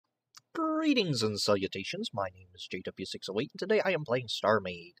Greetings and salutations, my name is JW608, and today I am playing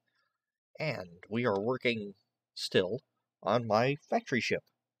StarMade. And we are working still on my factory ship.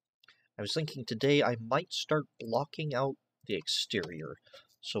 I was thinking today I might start blocking out the exterior.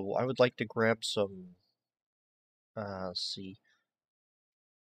 So I would like to grab some, let's see.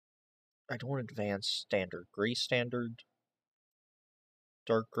 I don't want advanced standard, gray standard,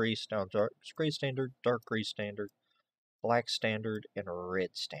 dark gray, gray standard, dark gray standard, black standard, and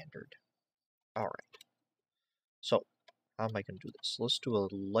red standard. Alright. So, how am I going to do this? Let's do a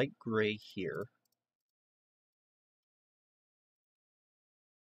light gray here.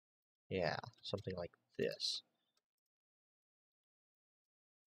 Yeah, something like this.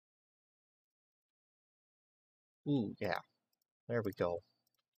 Ooh, yeah. There we go.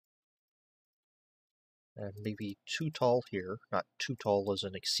 And maybe too tall here. Not too tall as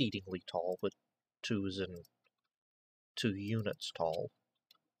in exceedingly tall, but 2 as in 2 units tall.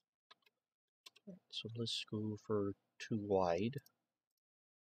 So let's go for 2 wide.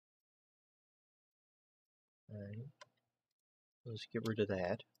 Alright. Let's get rid of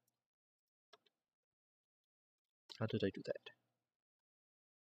that. How did I do that?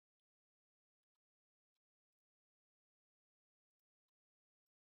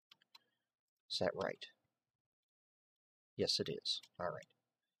 Is that right? Yes, it is. Alright.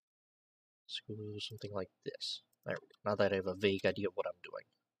 Let's go something like this. There we go. Now that I have a vague idea of what I'm doing.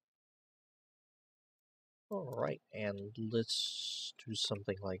 Alright, and let's do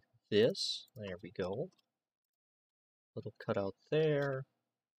something like this. There we go. Little cutout there.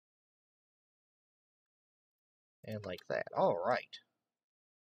 And like that. Alright.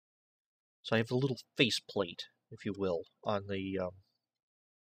 So I have a little faceplate, if you will, on the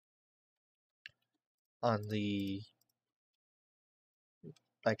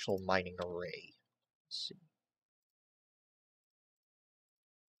actual mining array. Let's see.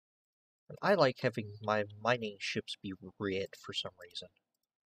 And I like having my mining ships be red for some reason.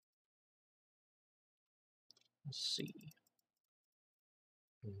 Let's see.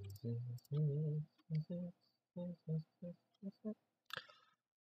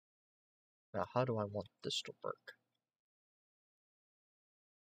 Now, how do I want this to work?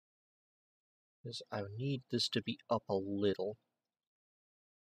 Because I need this to be up a little.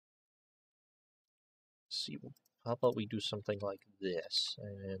 Let's see, how about we do something like this,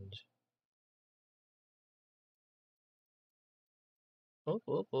 and... Whoop,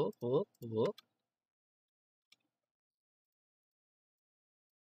 whoop, whoop, whoop, whoop.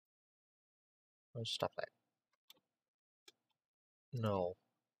 Oh, stop that. No.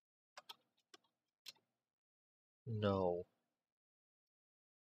 No.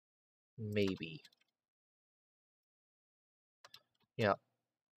 Maybe. Yeah.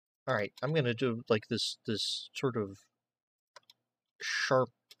 Alright, I'm gonna do like this sort of sharp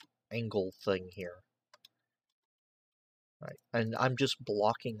angle thing here. Right, and I'm just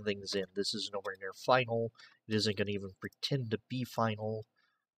blocking things in. This is nowhere near final. It isn't gonna even pretend to be final.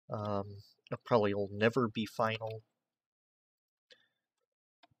 It probably will never be final.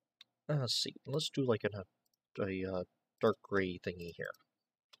 Let's see. Let's do like a dark gray thingy here.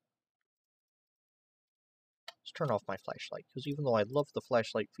 Let's turn off my flashlight, because even though I love the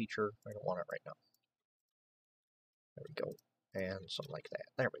flashlight feature, I don't want it right now. There we go. And something like that.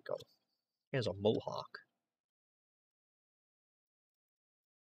 There we go. Here's a mohawk.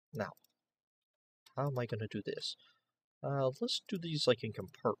 Now, how am I going to do this? Let's do these like in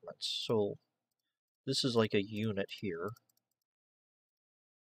compartments. So, this is like a unit here.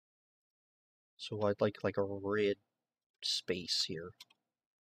 So I'd like a red space here.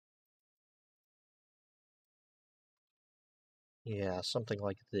 Yeah, something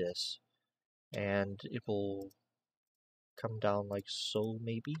like this. And it will come down like so,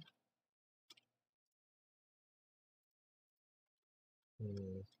 maybe?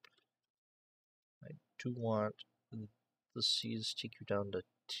 I do want the C's take you down to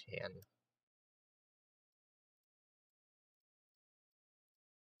 10.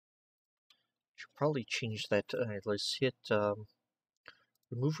 Should probably change that. Let's hit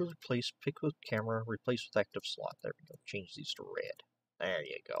remove or replace, pick with camera, replace with active slot. There we go. Change these to red. There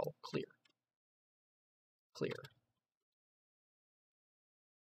you go. Clear. Clear.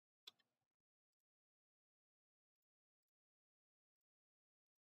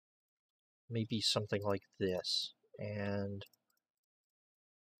 Maybe something like this. And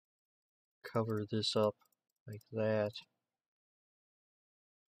cover this up like that.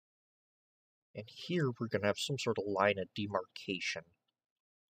 And here we're going to have some sort of line of demarcation.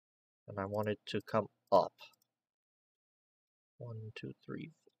 And I want it to come up. 1, 2,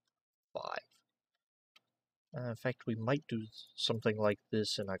 3, 4, 5. In fact, we might do something like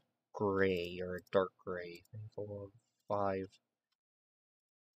this in a gray or a dark gray. 3, 4, 5.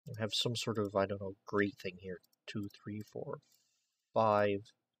 I have some sort of, I don't know, gray thing here. 2, 3, 4, 5.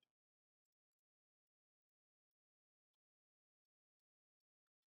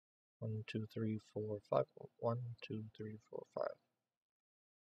 One, 2, 3, 4, 5. 1, 2, 3, 4, 5.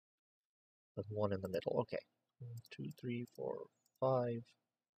 With one in the middle. Okay. 1, 2, 3, 4, 5.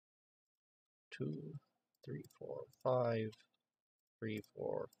 2, 3, 4, 5. 3,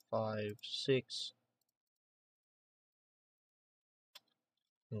 4, 5, 6.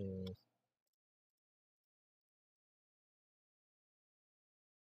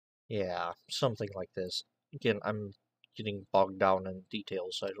 Yeah, something like this. Again, I'm getting bogged down in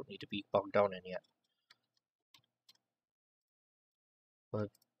details, so I don't need to be bogged down in yet. But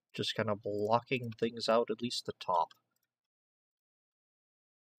just kind of blocking things out, at least the top.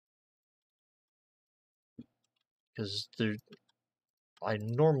 Because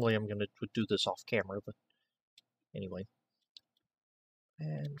normally I'm going to do this off camera, but anyway.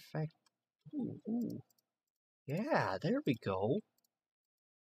 And in fact, ooh, yeah, there we go.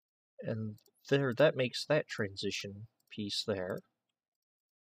 And there, that makes that transition piece there.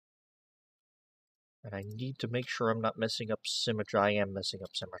 And I need to make sure I'm not messing up symmetry. I am messing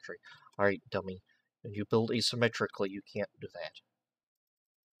up symmetry. Alright, dummy. When you build asymmetrically, you can't do that.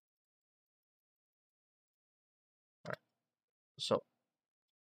 Alright, so.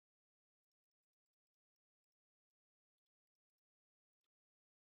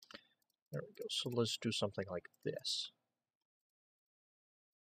 There we go. So let's do something like this.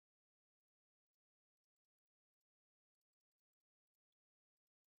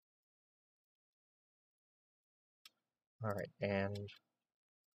 Alright, and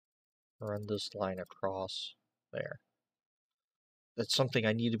run this line across there. That's something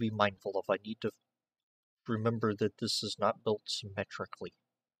I need to be mindful of. I need to remember that this is not built symmetrically.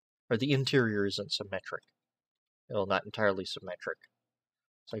 Or the interior isn't symmetric. Well, not entirely symmetric.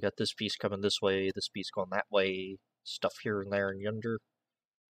 So I got this piece coming this way, this piece going that way, stuff here and there and yonder.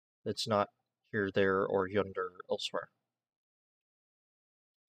 It's not here, there, or yonder elsewhere.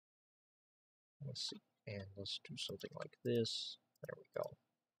 Let's see. And let's do something like this. There we go.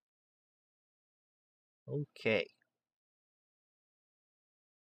 Okay.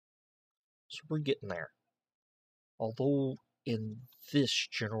 So we're getting there. Although in this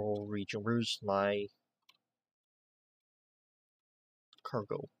general region, where's my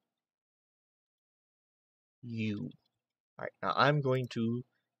cargo? You. Alright, now I'm going to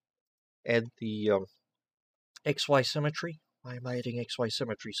add the XY symmetry. Why am I adding XY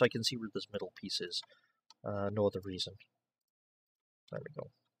symmetry? So I can see where this middle piece is. No other reason. There we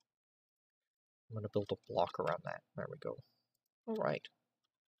go. I'm going to build a block around that. There we go. Alright.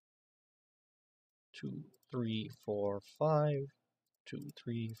 2, 3, 4, 5. 2,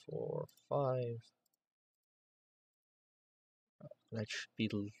 3, 4, 5. That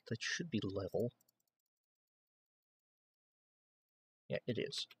should be level. Yeah, it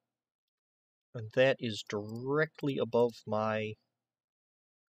is. And that is directly above my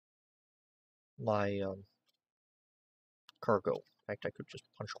cargo. In fact, I could just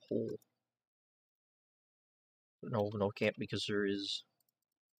punch a hole. No, can't, because there's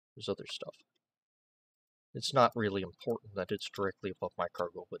other stuff. It's not really important that it's directly above my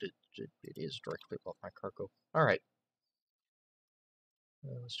cargo, but it is directly above my cargo. Alright.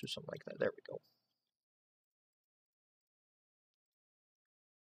 Let's do something like that. There we go.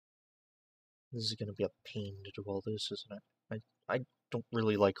 This is going to be a pain to do all this, isn't it? I don't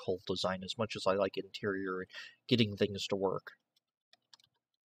really like hull design as much as I like interior and getting things to work.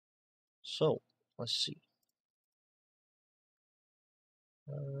 So, let's see.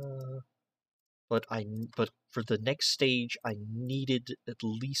 But for the next stage, I needed at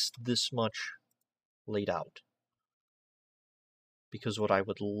least this much laid out. Because what I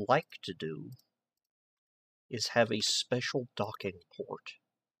would like to do is have a special docking port.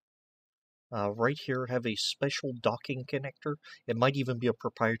 Right here, have a special docking connector. It might even be a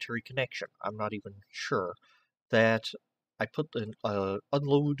proprietary connection. I'm not even sure. That I put an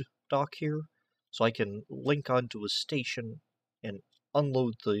unload dock here, so I can link onto a station and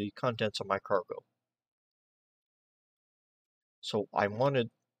unload the contents of my cargo. So I wanted,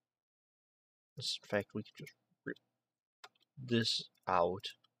 in fact, we could just rip this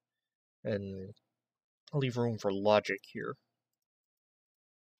out and leave room for logic here.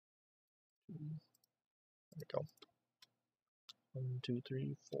 There we go. 1, 2,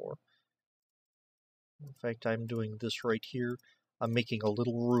 3, 4. In fact, I'm doing this right here. I'm making a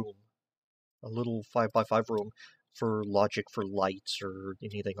little room, a little 5x5 room for logic for lights or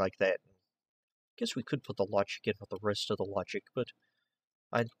anything like that. I guess we could put the logic in with the rest of the logic, but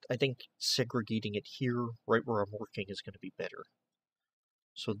I think segregating it here, right where I'm working, is going to be better.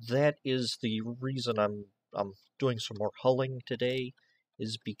 So that is the reason I'm doing some more hulling today,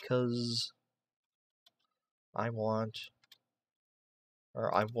 is because I want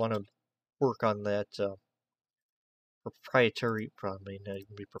to work on that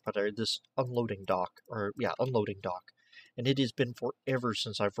this unloading dock, unloading dock. And it has been forever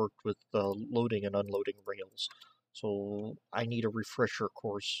since I've worked with loading and unloading rails. So I need a refresher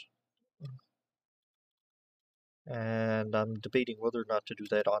course. And I'm debating whether or not to do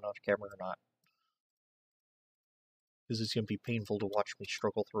that on camera or not. Because it's going to be painful to watch me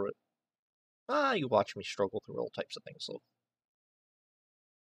struggle through it. You watch me struggle through all types of things, though.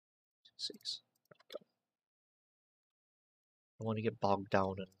 6. There we go. I don't want to get bogged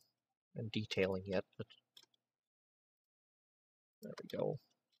down in detailing yet, but there we go.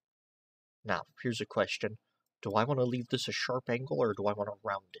 Now, here's a question. Do I want to leave this a sharp angle, or do I want to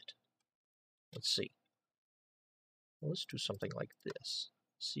round it? Let's see. Well, let's do something like this.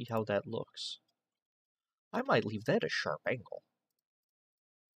 See how that looks. I might leave that a sharp angle.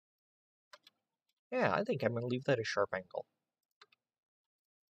 Yeah, I think I'm going to leave that a sharp angle.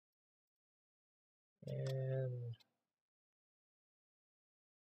 And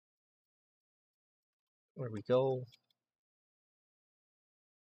there we go.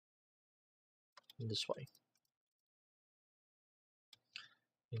 And this way.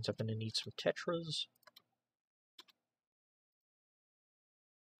 Means I'm going to need some tetras.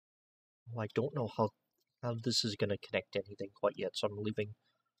 Well, I don't know how this is going to connect to anything quite yet, so I'm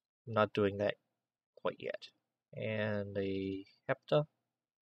not doing that quite yet. And a hepta.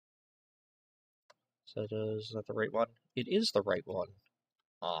 So is that the right one? It is the right one.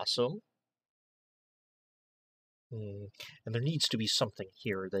 Awesome. And there needs to be something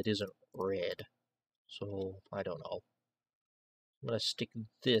here that isn't red. So, I don't know. I'm going to stick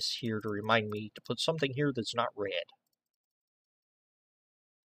this here to remind me to put something here that's not red.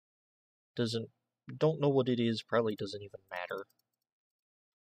 Don't know what it is, probably doesn't even matter.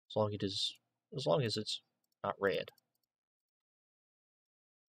 As long as it's not red.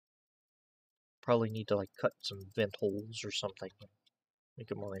 Probably need to like cut some vent holes or something.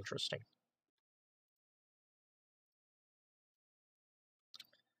 Make it more interesting.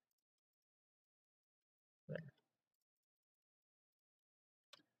 There.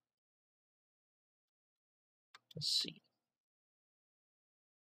 Let's see.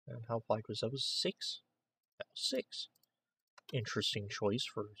 And how wide was that? Was 6? That was 6. Interesting choice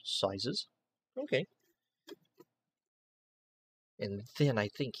for sizes. Okay. And then I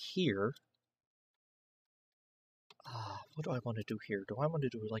think here... what do I want to do here? Do I want to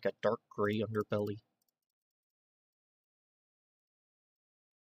do like a dark gray underbelly?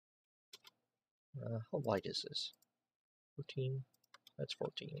 How wide is this? 14? That's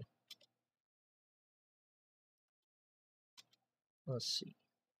 14. Let's see.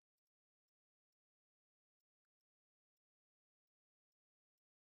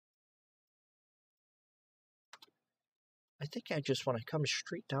 I think I just want to come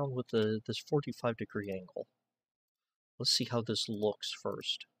straight down with this 45-degree angle. Let's see how this looks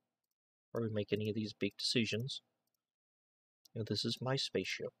first, before we make any of these big decisions. You know, this is my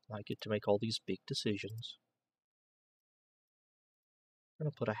spaceship. I get to make all these big decisions. I'm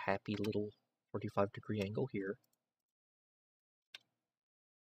going to put a happy little 45-degree angle here.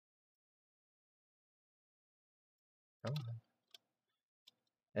 Oh.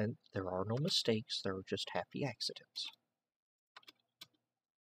 And there are no mistakes, there are just happy accidents.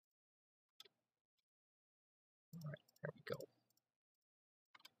 Alright, there we go.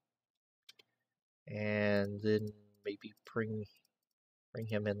 And then maybe bring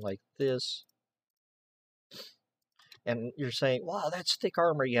him in like this. And you're saying, wow, that's thick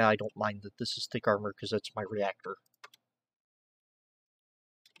armor. Yeah, I don't mind that this is thick armor because that's my reactor.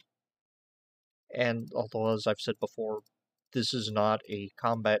 And although, as I've said before, this is not a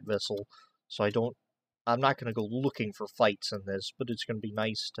combat vessel, so I'm not going to go looking for fights in this, but it's going to be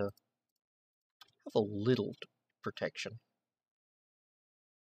nice to have a little protection.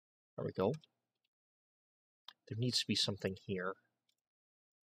 There we go. There needs to be something here.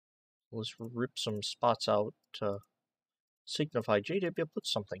 Let's rip some spots out to signify JW put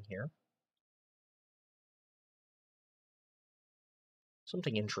something here.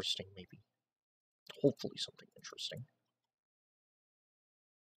 Something interesting, maybe. Hopefully something interesting.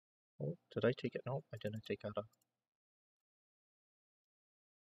 Oh, did I take it? No, I didn't take out a...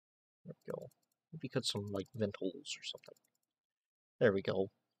 There we go. Maybe cut some, like, vent holes or something. There we go.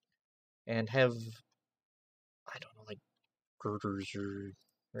 And have, I don't know, like, girders or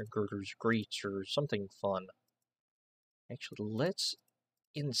girders grates or something fun. Actually, let's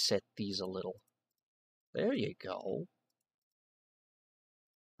inset these a little. There you go.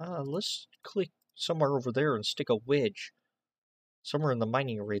 Let's click somewhere over there and stick a wedge somewhere in the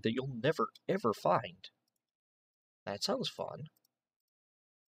mining array that you'll never, ever find. That sounds fun.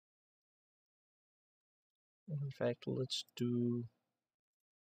 In fact, let's do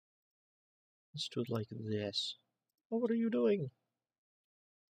it like this. Oh, what are you doing?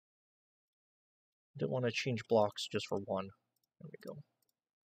 Didn't want to change blocks just for one. There we go.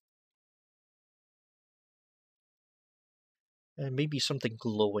 And maybe something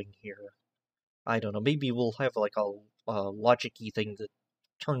glowing here. I don't know. Maybe we'll have like a logic-y thing that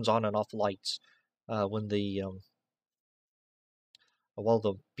turns on and off lights when the while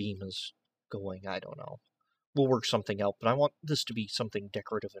the beam is going. I don't know. We'll work something out, but I want this to be something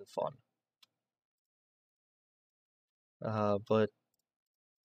decorative and fun. But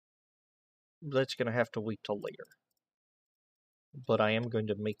that's going to have to wait till later. But I am going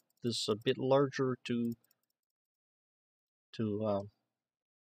to make this a bit larger to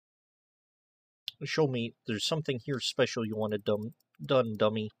show me there's something here special you wanted done,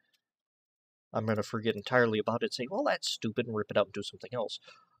 dummy. I'm going to forget entirely about it, say, well, that's stupid, and rip it out and do something else.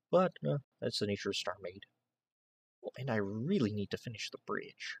 But that's the nature of StarMade. Oh, and I really need to finish the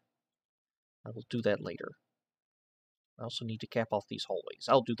bridge. I will do that later. I also need to cap off these hallways.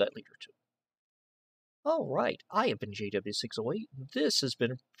 I'll do that later, too. Alright, I have been JW608. This has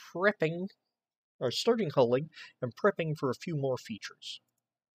been prepping, or starting hulling, and prepping for a few more features.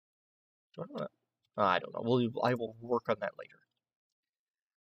 I don't know. I will work on that later.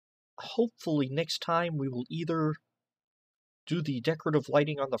 Hopefully next time we will either do the decorative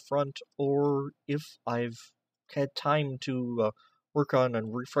lighting on the front, or if I've had time to work on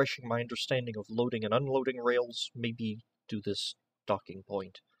and refreshing my understanding of loading and unloading rails, maybe do this docking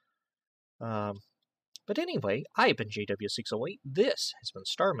point. But anyway, I've been JW608, this has been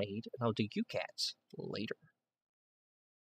StarMade, and I'll do you cats later.